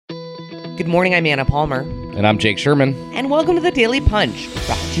Good morning, I'm Anna Palmer. And I'm Jake Sherman. And welcome to the Daily Punch,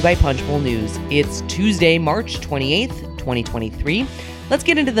 brought to you by Punchbowl News. It's Tuesday, March 28th, 2023. Let's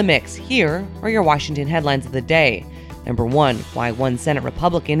get into the mix. Here are your Washington headlines of the day. Number 1, why one Senate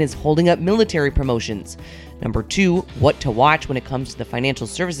Republican is holding up military promotions. Number 2, what to watch when it comes to the financial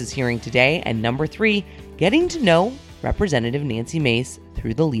services hearing today. And number 3, getting to know Representative Nancy Mace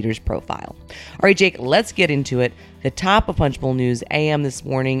through the leader's profile. All right, Jake, let's get into it. The top of Punchbowl News AM this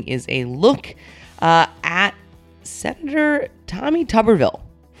morning is a look at Senator Tommy Tuberville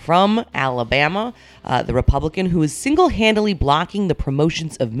from Alabama, the Republican who is single-handedly blocking the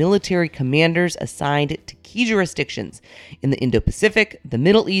promotions of military commanders assigned to key jurisdictions in the Indo-Pacific, the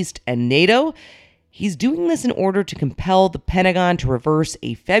Middle East, and NATO. He's doing this in order to compel the Pentagon to reverse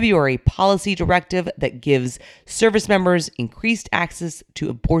a February policy directive that gives service members increased access to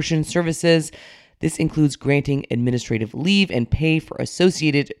abortion services. This includes granting administrative leave and pay for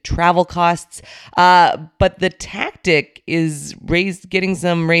associated travel costs. But the tactic is getting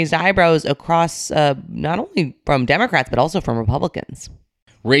some raised eyebrows across not only from Democrats, but also from Republicans.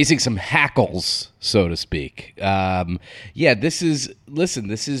 Raising some hackles, so to speak.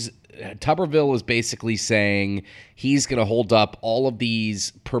 Tuberville is basically saying he's going to hold up all of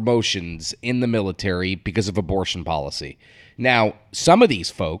these promotions in the military because of abortion policy. Now, some of these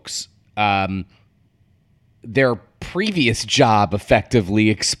folks, their previous job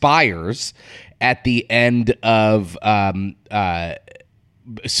effectively expires at the end of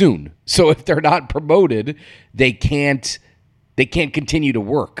soon. So if they're not promoted, they can't continue to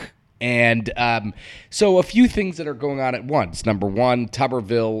work. And so a few things that are going on at once. Number one,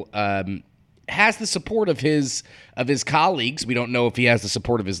 Tuberville has the support of his colleagues. We don't know if he has the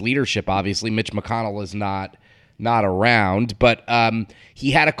support of his leadership. Obviously, Mitch McConnell is not around, but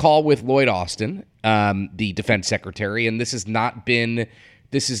he had a call with Lloyd Austin, the defense secretary, and this has not been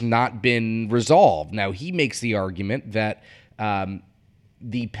resolved. Now, he makes the argument that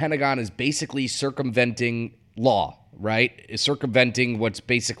the Pentagon is basically circumventing law. Right, is circumventing what's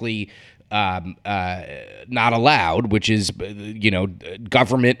basically not allowed, which is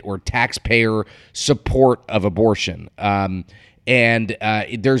government or taxpayer support of abortion. And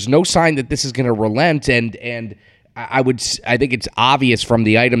there's no sign that this is going to relent. And I think it's obvious from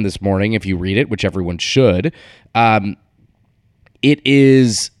the item this morning, if you read it, which everyone should.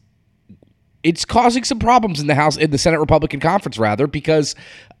 It's causing some problems in the Senate Republican conference, rather, because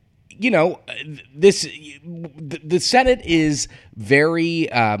the Senate is very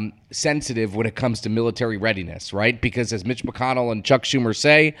sensitive when it comes to military readiness, right? Because as Mitch McConnell and Chuck Schumer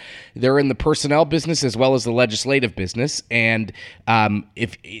say, they're in the personnel business as well as the legislative business. And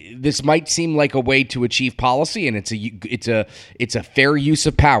if this might seem like a way to achieve policy, and it's a fair use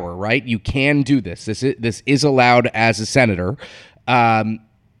of power, right? You can do this. This is allowed as a senator,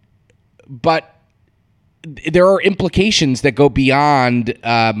 but there are implications that go beyond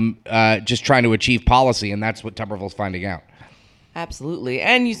just trying to achieve policy, and that's what Tuberville's finding out. Absolutely,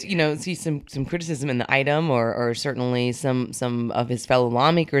 and you see some criticism in the item, or certainly some of his fellow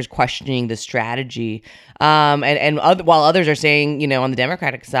lawmakers questioning the strategy, while others are saying, on the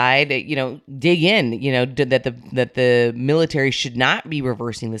Democratic side, dig in, that the military should not be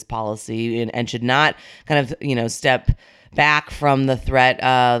reversing this policy and should not kind of step back from the threat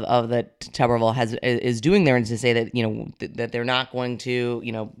of that Tuberville is doing there, and to say that that they're not going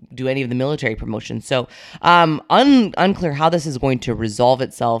to do any of the military promotions. So unclear how this is going to resolve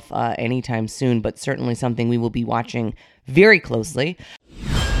itself anytime soon, but certainly something we will be watching very closely.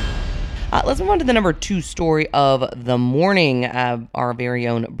 Let's move on to the number 2 story of the morning. Our very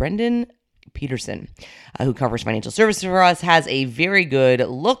own Brendan Peterson, who covers financial services for us, has a very good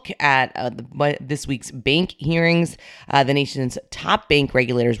look at this week's bank hearings. The nation's top bank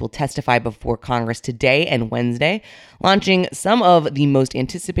regulators will testify before Congress today and Wednesday, launching some of the most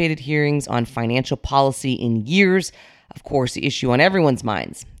anticipated hearings on financial policy in years. Of course, the issue on everyone's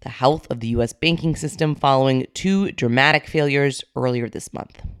minds, the health of the U.S. banking system following 2 dramatic failures earlier this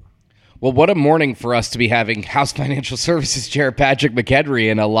month. Well, what a morning for us to be having House Financial Services Chair Patrick McHenry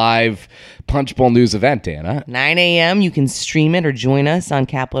in a live Punchbowl News event, Anna. 9 a.m. You can stream it or join us on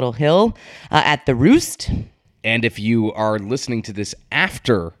Capitol Hill at The Roost. And if you are listening to this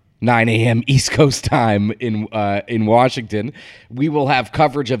after 9 a.m. East Coast time in Washington, we will have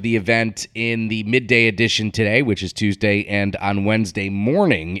coverage of the event in the midday edition today, which is Tuesday, and on Wednesday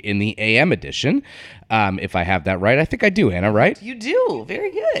morning in the AM edition. if I have that right. I think I do, Anna, right? You do.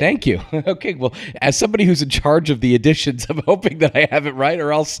 Very good. Thank you. Okay, well, as somebody who's in charge of the additions, I'm hoping that I have it right,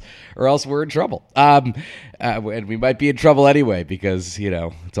 or else we're in trouble. And we might be in trouble anyway because,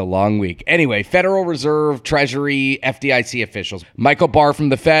 it's a long week. Anyway, Federal Reserve, Treasury, FDIC officials. Michael Barr from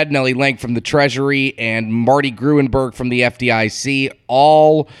the Fed, Nellie Lenk from the Treasury, and Marty Gruenberg from the FDIC,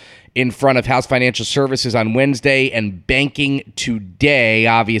 all in front of House Financial Services on Wednesday, and banking today.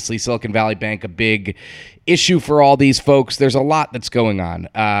 Obviously, Silicon Valley Bank, a big issue for all these folks. There's a lot that's going on.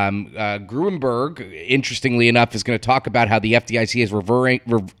 Gruenberg, interestingly enough, is going to talk about how the FDIC is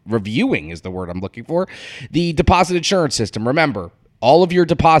reviewing, is the word I'm looking for, the deposit insurance system. Remember, all of your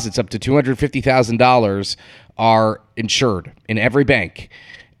deposits up to $250,000 are insured in every bank.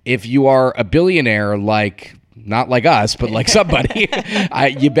 If you are a billionaire not like us, but like somebody,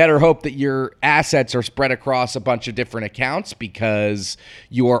 you better hope that your assets are spread across a bunch of different accounts because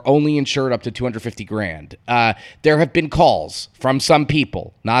you are only insured up to $250,000. There have been calls from some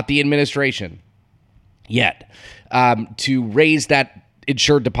people, not the administration yet, to raise that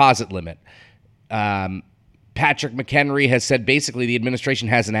insured deposit limit. Patrick McHenry has said basically the administration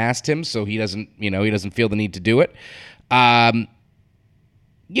hasn't asked him, so he doesn't feel the need to do it.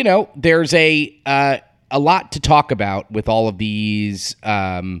 There's a lot to talk about with all of these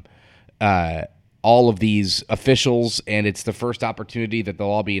officials, and it's the first opportunity that they'll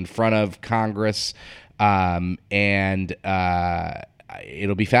all be in front of Congress, and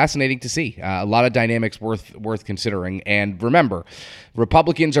it'll be fascinating to see. A lot of dynamics worth considering. And remember,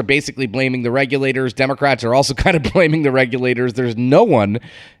 Republicans are basically blaming the regulators. Democrats are also kind of blaming the regulators. There's no one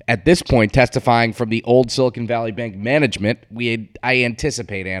at this point testifying from the old Silicon Valley Bank management. I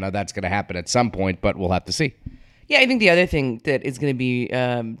anticipate, Anna, that's going to happen at some point, but we'll have to see. Yeah, I think the other thing that is going to be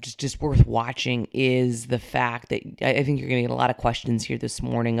just worth watching is the fact that I think you're going to get a lot of questions here this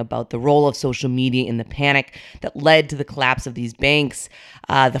morning about the role of social media in the panic that led to the collapse of these banks,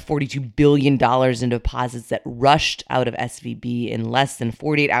 the $42 billion in deposits that rushed out of SVB in less than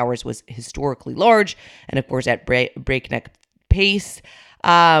 48 hours was historically large, and of course at breakneck pace.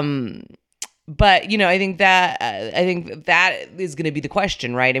 But I think that is going to be the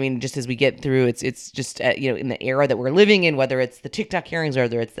question, right? I mean, just as we get through, it's just in the era that we're living in, whether it's the TikTok hearings or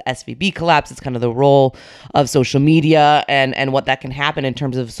whether it's the SVB collapse, it's kind of the role of social media and what that can happen in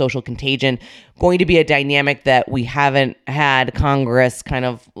terms of social contagion. Going to be a dynamic that we haven't had Congress kind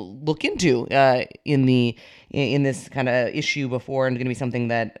of look into in this kind of issue before, and going to be something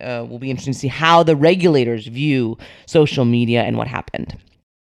that will be interesting to see how the regulators view social media and what happened.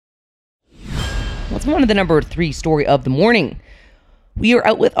 Let's move on to the number 3 story of the morning. We are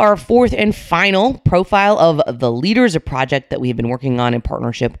out with our fourth and final profile of the Leaders, a project that we have been working on in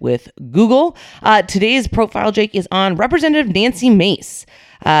partnership with Google. Today's profile, Jake, is on Representative Nancy Mace,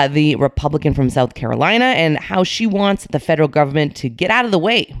 the Republican from South Carolina, and how she wants the federal government to get out of the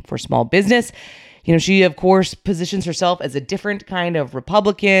way for small business. She, of course, positions herself as a different kind of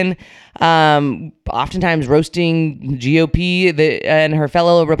Republican, oftentimes roasting GOP and her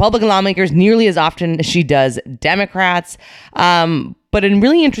fellow Republican lawmakers nearly as often as she does Democrats. But a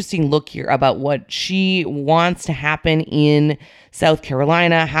really interesting look here about what she wants to happen in South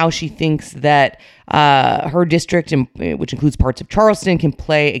Carolina, how she thinks that her district, which includes parts of Charleston, can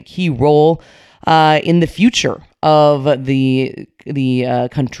play a key role in the future of the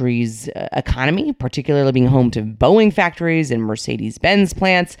country's economy, particularly being home to Boeing factories and Mercedes-Benz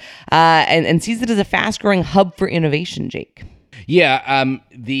plants, and sees it as a fast-growing hub for innovation, Jake. Yeah,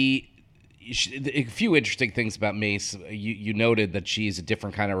 a few interesting things about Mace. You noted that she's a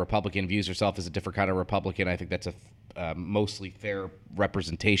different kind of Republican, views herself as a different kind of Republican. I think that's a mostly fair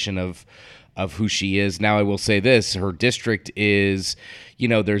representation of who she is. Now, I will say this, her district is,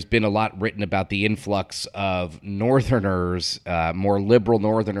 there's been a lot written about the influx of Northerners, more liberal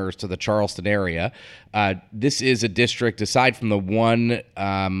Northerners to the Charleston area. This is a district, aside from the one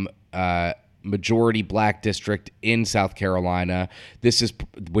majority black district in South Carolina,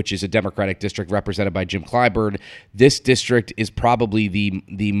 which is a Democratic district represented by Jim Clyburn. This district is probably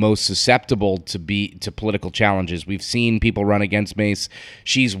the most susceptible to political challenges. We've seen people run against Mace.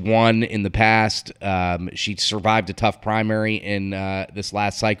 She's won in the past. She survived a tough primary in this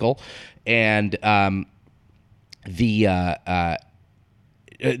last cycle, and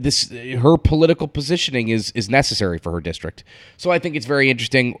her political positioning is necessary for her district. So I think it's very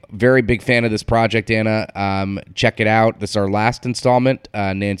interesting. Very big fan of this project, Anna. Check it out. This is our last installment,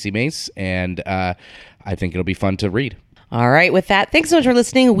 Nancy Mace, and I think it'll be fun to read. All right. With that, thanks so much for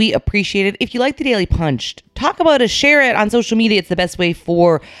listening. We appreciate it. If you like the Daily Punch, talk about it, share it on social media. It's the best way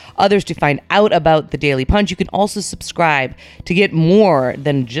for others to find out about the Daily Punch. You can also subscribe to get more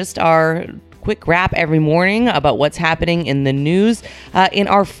than just our quick wrap every morning about what's happening in the news in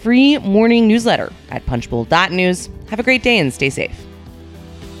our free morning newsletter at punchbowl.news. Have a great day and stay safe.